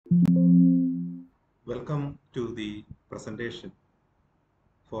Welcome to the presentation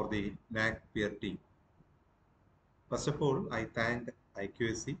for the NAAC peer team. First of all, I thank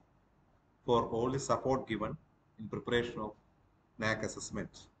IQAC for all the support given in preparation of NAAC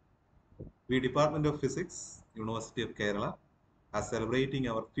assessment. We Department of Physics, University of Kerala, are celebrating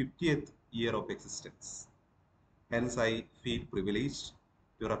our 50th year of existence. Hence, I feel privileged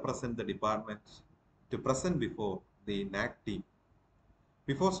to represent the department to present before the NAAC team.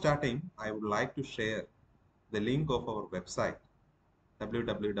 Before starting, I would like to share the link of our website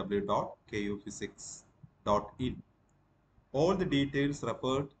www.kuphysics.in. All the details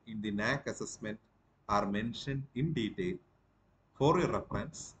referred in the NAAC assessment are mentioned in detail for your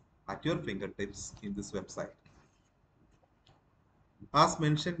reference at your fingertips in this website. As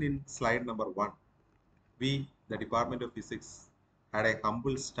mentioned in slide number 1, we, the Department of Physics, had a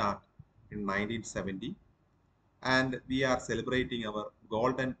humble start in 1970 and we are celebrating our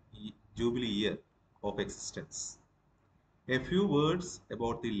golden jubilee year of existence. A few words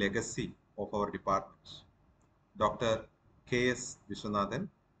about the legacy of our department. Dr. K S Vishwanathan,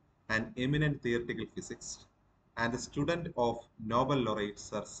 an eminent theoretical physicist and a student of Nobel laureate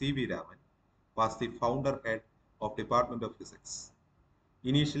Sir C.V. Raman, was the founder head of Department of Physics.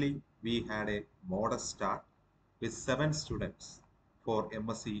 Initially, we had a modest start with 7 students for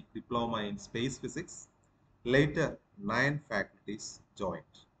MSc Diploma in Space Physics. Later, 9 faculties joined.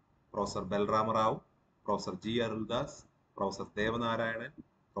 Professor Balram Rao, Professor G. Aruldas, Professor Devanarayanan,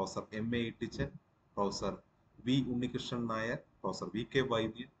 Professor M. A. Ittichan, Professor V. Unnikrishnan Nair, Professor V. K.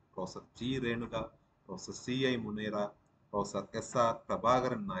 Vaidyan, Professor G. Renuka, Professor C. I. Munera, Professor S. R.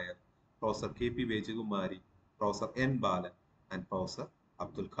 Prabhakaran Nair, Professor K. P. Vejagumari, Professor N. Balan, and Professor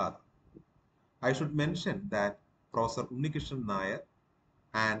Abdul Khader. I should mention that Professor Unnikrishnan Nair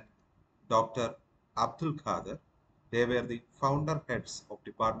and Dr. Abdul Khader, they were the founder heads of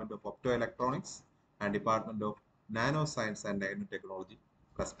Department of Optoelectronics and Department of Nanoscience and Nanotechnology,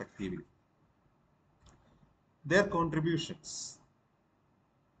 respectively. Their contributions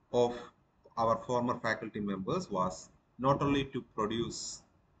of our former faculty members was not only to produce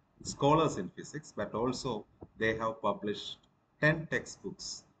scholars in physics, but also they have published 10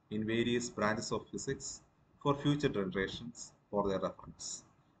 textbooks in various branches of physics for future generations for their reference.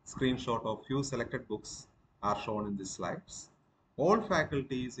 Screenshot of few selected books are shown in these slides. All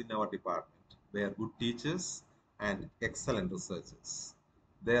faculties in our department were good teachers and excellent researchers.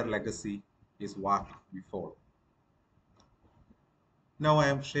 Their legacy is what we follow. Now I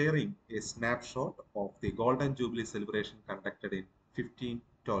am sharing a snapshot of the Golden Jubilee celebration conducted in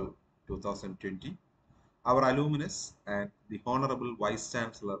 15/12/2020. Our alumnus and the Honorable Vice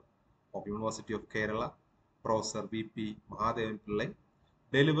Chancellor of University of Kerala, Professor V.P. Mahadevan Pillai,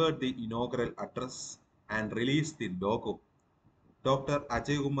 delivered the inaugural address and released the logo. Dr.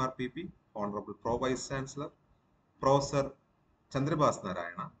 Ajay Kumar PP, Honorable Pro Vice Chancellor, Professor Chandrabas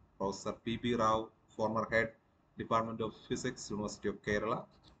Narayana, Professor P.B. Rao, former head Department of Physics, University of Kerala,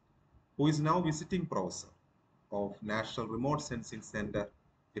 who is now visiting professor of National Remote Sensing Center,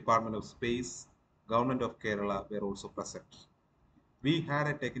 Department of Space, Government of Kerala were also present. We had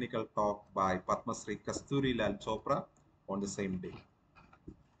a technical talk by Padma Shri Kasturi Lal Chopra on the same day.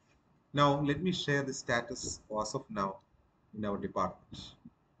 Now, let me share the status as of now in our department.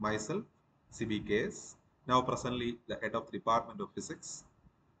 Myself, Sibi K S, now presently the head of the Department of Physics.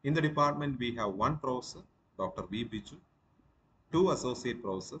 In the department, we have 1 professor, Dr. V. Biju, 2 associate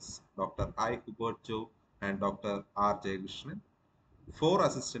professors, Dr. I. Hubert Joe and Dr. R. Jaykrishnan, 4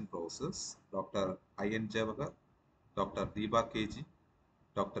 assistant professors, Dr. I. N. Javakar, Dr. Deepa KG,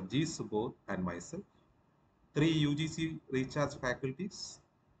 Dr. G. Subodh and myself, 3 UGC recharge faculties,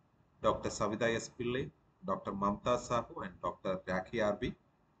 Dr. Savita S. Pillai, Dr. Mamta Sahu and Dr. Rakhi RB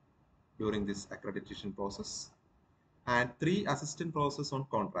during this accreditation process, and 3 assistant professors on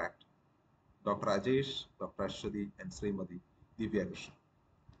contract, Dr. Ajesh, Dr. Ashwati and Srimati Divya Krishna.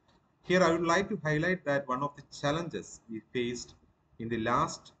 Here I would like to highlight that one of the challenges we faced in the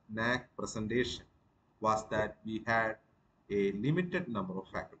last NAAC presentation was that we had a limited number of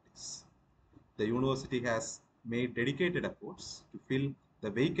faculties. The university has made dedicated efforts to fill the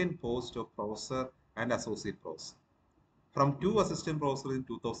vacant post of professor and associate professor. From 2 assistant professors in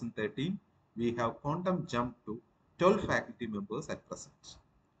 2013, we have quantum jumped to 12 faculty members at present.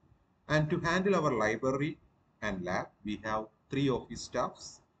 And to handle our library and lab, we have 3 office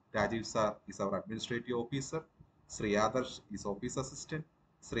staffs. Rajiv sir is our administrative officer, Sri Adarsh is office assistant,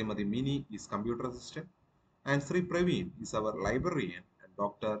 Srimati Mini is computer assistant, and Sri Praveen is our librarian, and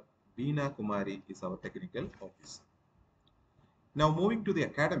Dr. Veena Kumari is our technical officer. Now moving to the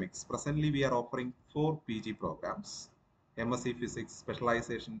academics, presently we are offering 4 PG programs: MSc Physics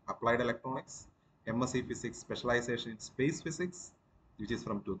Specialization Applied Electronics, MSc Physics specialization in space physics, which is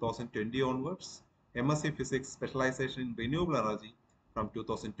from 2020 onwards. MSc Physics specialization in renewable energy from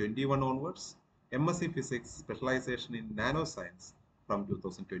 2021 onwards. MSc Physics specialization in nanoscience from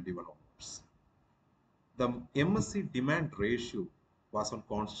 2021 onwards. The MSc demand ratio was on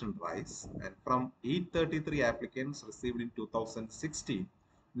constant rise, and from 833 applicants received in 2016,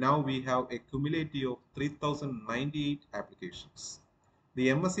 now we have a cumulative of 3098 applications. The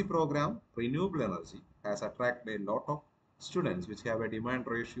MSc program, Renewable Energy, has attracted a lot of students which have a demand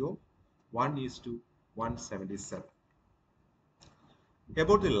ratio of 1:177.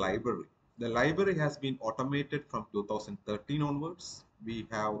 About the library has been automated from 2013 onwards. We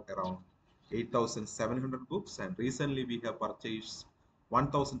have around 8,700 books, and recently we have purchased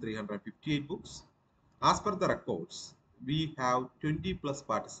 1,358 books. As per the records, we have 20 plus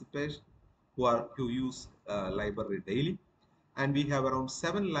participants who use library daily, and we have around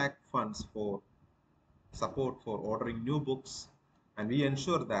 7 lakh funds for support for ordering new books, and we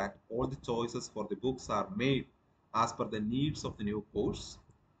ensure that all the choices for the books are made as per the needs of the new course,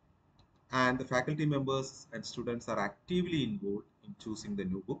 and the faculty members and students are actively involved in choosing the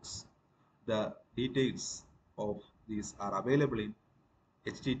new books. The details of these are available in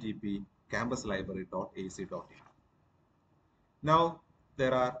http campuslibrary.ac.in. Now,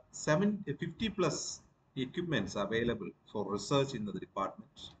 there are 50 plus equipments available for research in the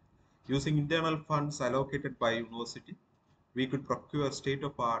department. Using internal funds allocated by university, we could procure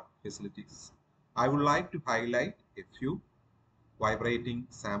state-of-art facilities. I would like to highlight a few: vibrating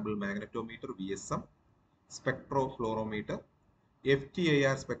sample magnetometer VSM, spectrofluorometer,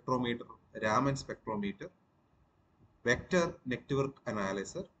 FTIR spectrometer, Raman spectrometer, vector network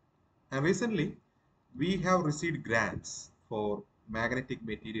analyzer, and recently we have received grants for magnetic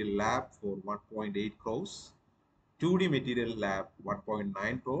material lab for 1.8 crores, 2D material lab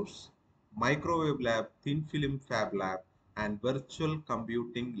 1.9 crores, microwave lab, thin film fab lab, and virtual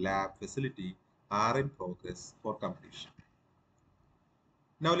computing lab facility are in progress for completion.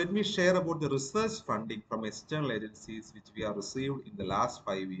 Now let me share about the research funding from external agencies which we have received in the last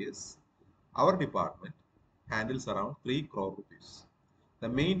 5 years. Our department handles around 3 crore rupees. The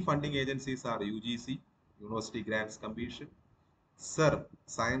main funding agencies are UGC, University Grants Commission, SER,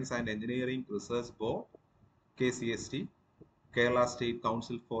 Science and Engineering Research Board, KCST, Kerala State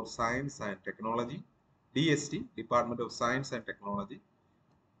Council for Science and Technology, DST, Department of Science and Technology,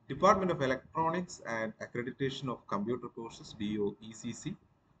 Department of Electronics and Accreditation of Computer Courses, DOECC,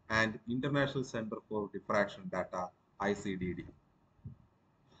 and International Center for Diffraction Data, ICDD.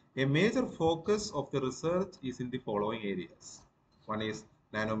 A major focus of the research is in the following areas. One is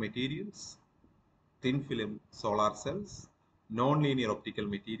nanomaterials, thin film solar cells, non-linear optical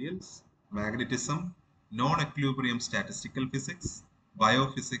materials, magnetism, non-equilibrium statistical physics,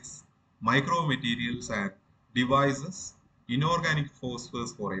 biophysics, micromaterials and devices, inorganic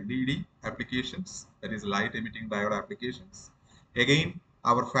phosphors for LED applications, that is light emitting diode applications. Again,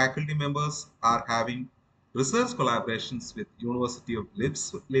 our faculty members are having research collaborations with University of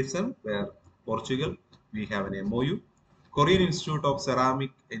Lisbon, where Portugal, we have an MOU. Korean Institute of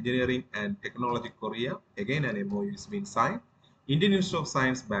Ceramic Engineering and Technology, Korea, again an MOU is being signed. Indian Institute of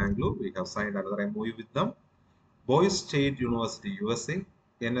Science, Bangalore, we have signed another MOU with them. Boise State University, USA,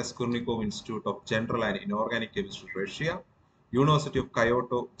 NS Kurnikov Institute of General and Inorganic Chemistry, Russia, University of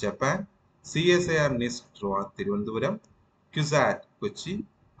Kyoto, Japan, CSIR NIST, Thiruvananthapuram, CUSAT, Kochi,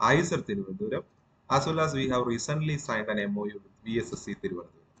 ISER, Thiruvananthapuram, as well as we have recently signed an MOU with VSSC,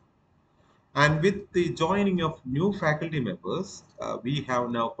 Thiruvananthapuram. And with the joining of new faculty members, we have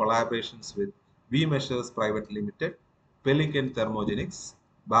now collaborations with V Measures Private Limited, Pelican Thermogenics,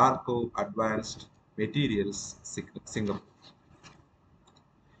 Barco Advanced Materials, Singapore.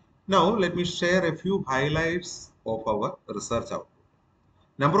 Now, let me share a few highlights of our research output.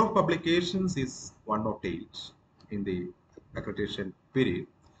 Number of publications is 108 in the accreditation period,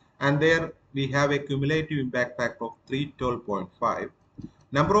 and there we have a cumulative impact factor of 312.5.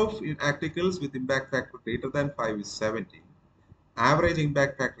 Number of articles with impact factor greater than 5 is 70. Average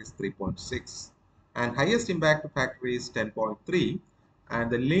impact factor is 3.6, and highest impact factor is 10.3,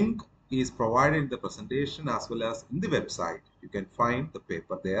 and the link is provided in the presentation as well as in the website. You can find the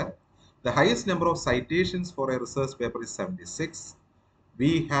paper there. The highest number of citations for a research paper is 76.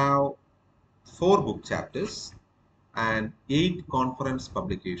 We have 4 book chapters and 8 conference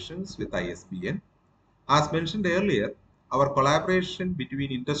publications with ISBN. As mentioned earlier, our collaboration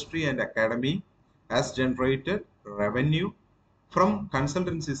between industry and academy has generated revenue from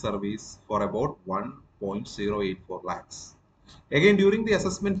consultancy service for about 1.084 lakhs. Again, during the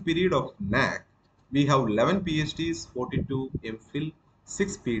assessment period of NAAC, we have 11 PhDs, 42 MPhil,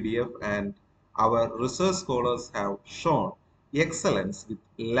 6 PDF, and our research scholars have shown excellence with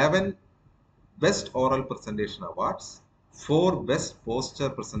 11 Best Oral Presentation Awards, 4 Best Poster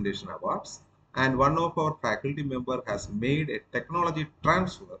Presentation Awards, and one of our faculty member has made a technology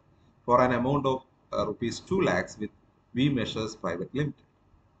transfer for an amount of rupees 2 lakhs with V Measures Private Limited.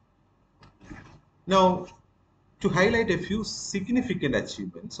 Now, to highlight a few significant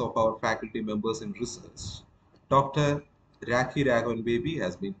achievements of our faculty members in research, Dr. Rakhi Raghavan Baby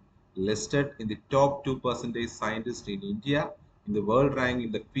has been listed in the top 2% scientists in India in the world rank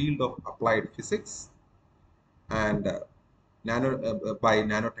in the field of applied physics and by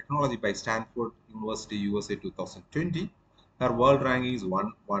nanotechnology by Stanford University, USA 2020. Her world ranking is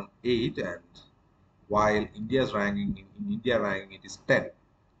 118, and while India's ranking in India ranking it is 10.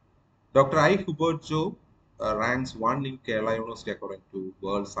 Dr. I. Hubert Joe ranks 1 in Kerala University according to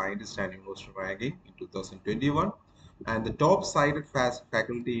World Scientist and University ranking in 2021. And the top cited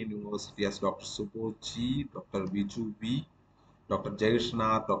faculty in university as Dr. Subodh G, Dr. Viju V, Dr.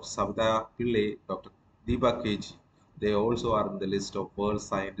 Jayeshnath, Dr. Savita Pillai, Dr. Deepa KG. They also are in the list of World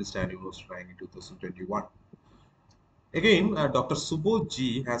Scientist and University ranking in 2021. Again, Dr. Subodh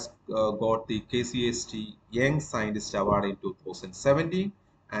G has got the KCST Young Scientist Award in 2017,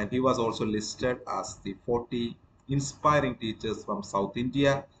 and he was also listed as the 40 inspiring teachers from South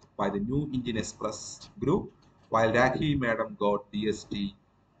India by the New Indian Express group, while Rakhi Madam got DST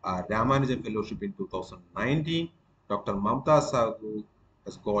Ramanujan Fellowship in 2019. Dr. Mamta Sagu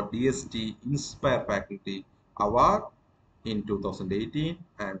has got DST Inspire Faculty Award in 2018,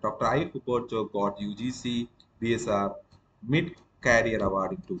 and Dr. I. Kupocho got UGC BSR Mid-Career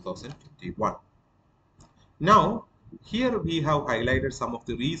Award in 2021. Now, here we have highlighted some of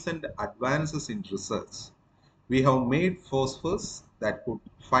the recent advances in research. We have made phosphors that could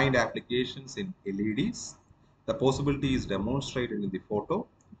find applications in LEDs. The possibility is demonstrated in the photo.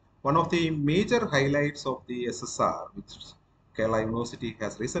 One of the major highlights of the SSR, which Kerala University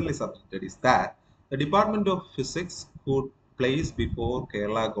has recently submitted, is that the Department of Physics could place before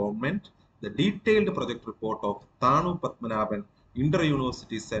Kerala government the detailed project report of Thanu Padmanabhan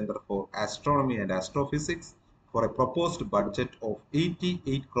Inter-University Center for Astronomy and Astrophysics for a proposed budget of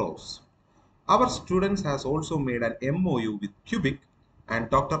 88 crores. Our students has also made an MOU with Cubic, and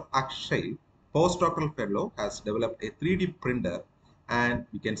Dr. Akshay, postdoctoral fellow, has developed a 3D printer, and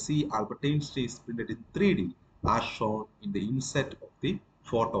we can see Albert Einstein is printed in 3D as shown in the inset of the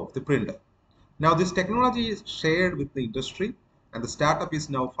photo of the printer. Now this technology is shared with the industry, and the startup is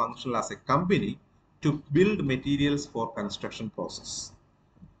now functional as a company to build materials for construction process.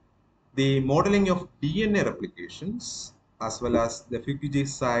 The modeling of DNA replications as well as the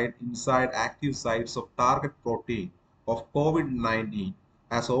side inside active sites of target protein of COVID-19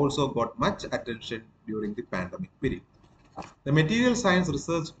 has also got much attention during the pandemic period. The Material Science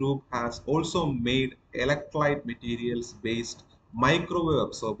Research Group has also made electrolyte materials based microwave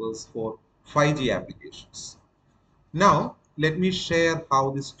absorbers for 5G applications. Now, let me share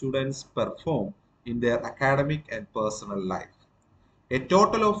how the students perform in their academic and personal life. A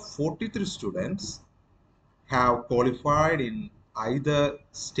total of 43 students have qualified in either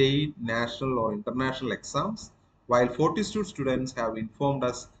state, national or international exams, while 42 students have informed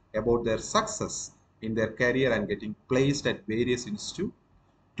us about their success in their career and getting placed at various institutes.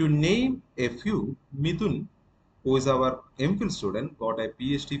 To name a few, Midun, who is our MPhil student, got a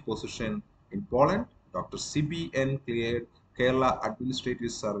PhD position in Poland. Dr. Sibi N cleared Kerala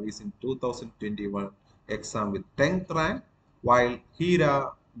Administrative Service in 2021 exam with 10th rank, while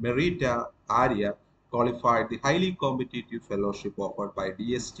Hira Merita Arya qualified the highly competitive fellowship offered by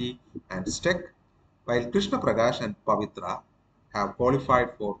DST and STEC, while Krishna Prakash and Pavitra have qualified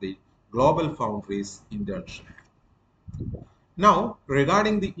for the Global Foundries internship. Now,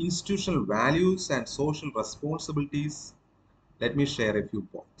 regarding the institutional values and social responsibilities, let me share a few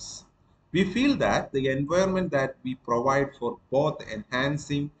points. We feel that the environment that we provide for both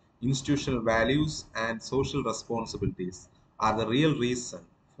enhancing institutional values and social responsibilities are the real reason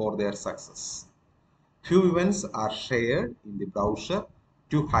for their success. Few events are shared in the brochure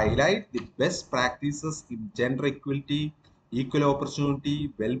to highlight the best practices in gender equality, equal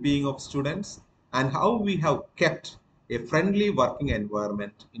opportunity, well-being of students, and how we have kept a friendly working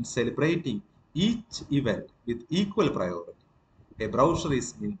environment in celebrating each event with equal priority. A brochure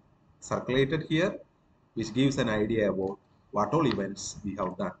is being circulated here, which gives an idea about what all events we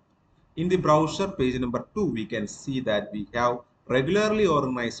have done. In the brochure, page number 2, we can see that we have regularly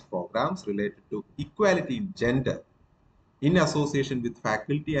organized programs related to equality in gender in association with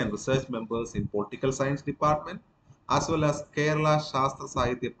faculty and research members in political science department, as well as Kerala Shastra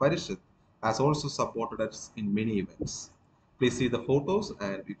Sahitya Parishad has also supported us in many events. Please see the photos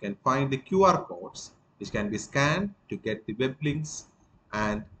and you can find the QR codes which can be scanned to get the web links,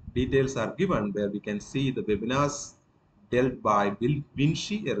 and details are given where we can see the webinars dealt by Bill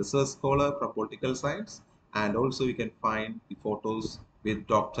Vinci, a research scholar from political science, and also you can find the photos with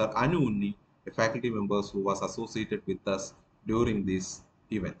Dr. Anu Unni, a faculty member who was associated with us during these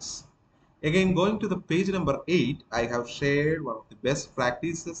events. Again, going to the page number 8, I have shared one of the best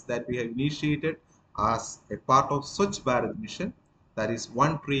practices that we have initiated as a part of Swachh Bharat mission, that is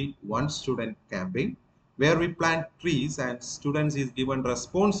One Tree, One Student campaign, where we plant trees and students is given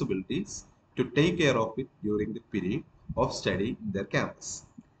responsibilities to take care of it during the period of study in their campus.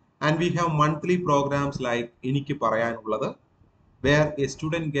 And we have monthly programs like Inikku Parayanullathu, where a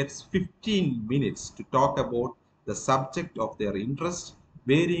student gets 15 minutes to talk about the subject of their interest,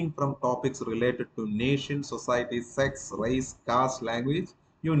 varying from topics related to nation, society, sex, race, caste, language,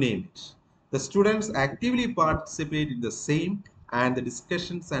 you name it. The students actively participate in the same, and the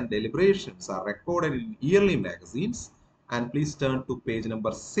discussions and deliberations are recorded in yearly magazines. And please turn to page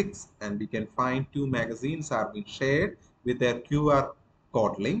number 6 and we can find 2 magazines are being shared with their QR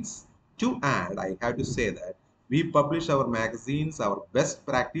code links. To add, I have to say that we publish our magazines, our best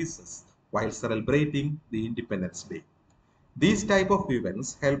practices while celebrating the Independence Day. These type of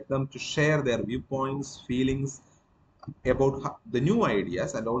events help them to share their viewpoints, feelings about the new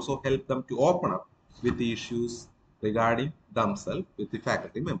ideas, and also help them to open up with the issues regarding themselves with the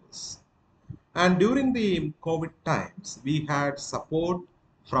faculty members. And during the COVID times, we had support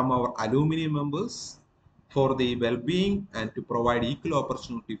from our alumni members for the well-being and to provide equal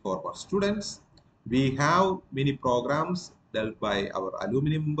opportunity for our students. We have many programs dealt by our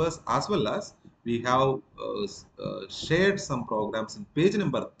alumni members, as well as we have shared some programs in page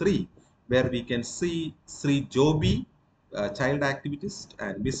number 3, where we can see Sri Jobi, child activist,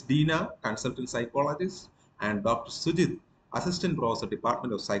 and Miss Dina, consultant psychologist, and Dr. Sujit, assistant professor,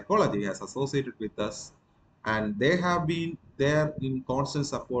 Department of Psychology, has associated with us, and they have been there in constant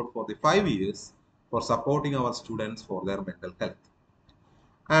support for the 5 years for supporting our students for their mental health.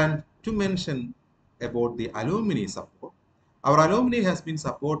 And to mention about the alumni support, our alumni has been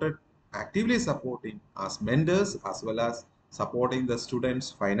supported, actively supporting as mentors as well as supporting the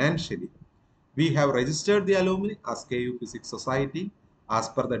students financially. We have registered the alumni as KU Physics Society as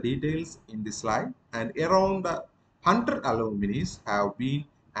per the details in the slide, and around 100 alumni have been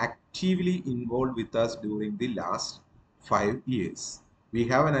actively involved with us during the last 5 years. We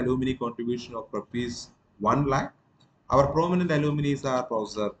have an alumni contribution of rupees 1 lakh. Our prominent alumni are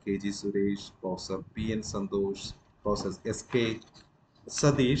Professor KG Suresh, Professor PN Santosh, Professor SK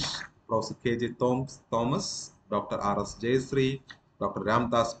Sadish, Professor KJ Thomas, Dr. RS Jayasri, Dr.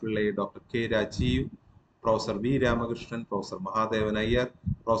 Ramdas Pillai, Dr. K Rajiv, Professor V Ramakrishnan, Professor Mahadevan Iyer,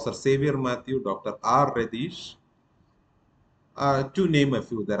 Professor Xavier Matthew, Dr. R Radish. To name a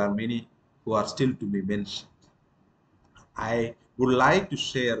few, there are many who are still to be mentioned. I would like to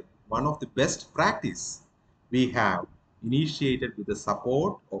share one of the best practice we have initiated with the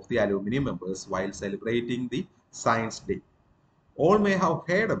support of the alumni members while celebrating the Science Day. All may have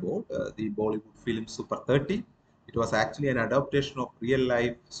heard about the Bollywood film Super 30. It was actually an adaptation of real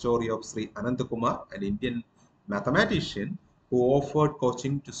life story of Sri Anantakumar, an Indian mathematician who offered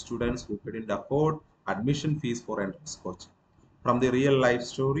coaching to students who couldn't afford admission fees for entrance coaching. From the real life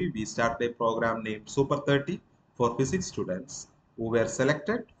story, we started a program named Super 30 for physics students who were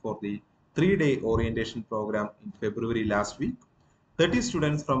selected for the 3-day orientation program in February last week. 30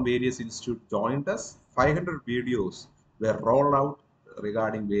 students from various institutes joined us. 500 videos were rolled out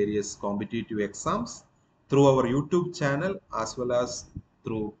regarding various competitive exams through our YouTube channel as well as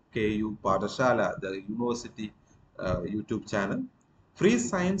through KU Padashala, the university YouTube channel. Free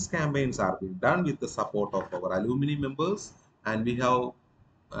science campaigns are being done with the support of our alumni members, and we have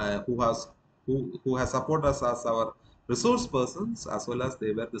who has supported us as our resource persons, as well as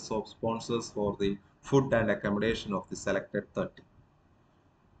they were the sponsors for the food and accommodation of the selected 30.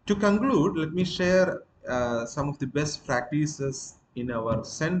 To conclude, let me share some of the best practices in our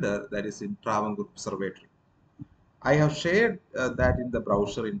center, that is in Travancore Observatory. I have shared that in the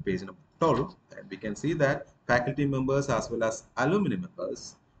brochure in page number 12, and we can see that faculty members as well as alumni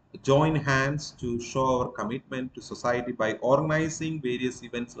members join hands to show our commitment to society by organizing various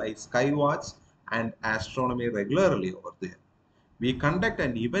events like Skywatch and astronomy regularly over there. We conduct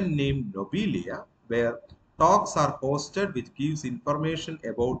an event named Nobelia, where talks are hosted which gives information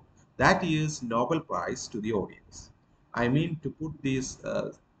about that year's Nobel Prize to the audience. I mean, to put these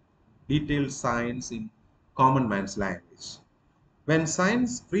detailed science in common man's language. When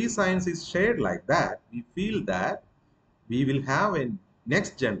free science is shared like that, we feel that we will have a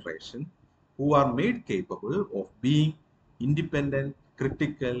next generation who are made capable of being independent,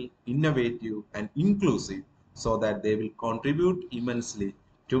 critical, innovative, and inclusive so that they will contribute immensely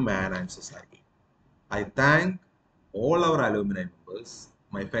to man and society. I thank all our alumni members,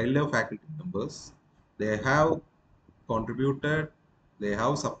 my fellow faculty members. They have contributed, they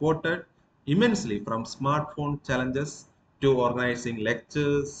have supported immensely from smartphone challenges to organizing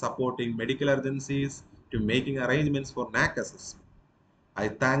lectures, supporting medical urgencies, to making arrangements for NAAC assessment. I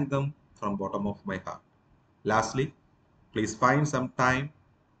thank them from bottom of my heart. Lastly, please find some time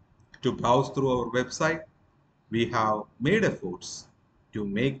to browse through our website. We have made efforts to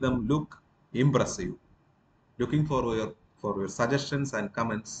make them look impressive. Looking for your suggestions and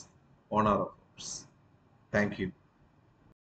comments on our efforts. Thank you.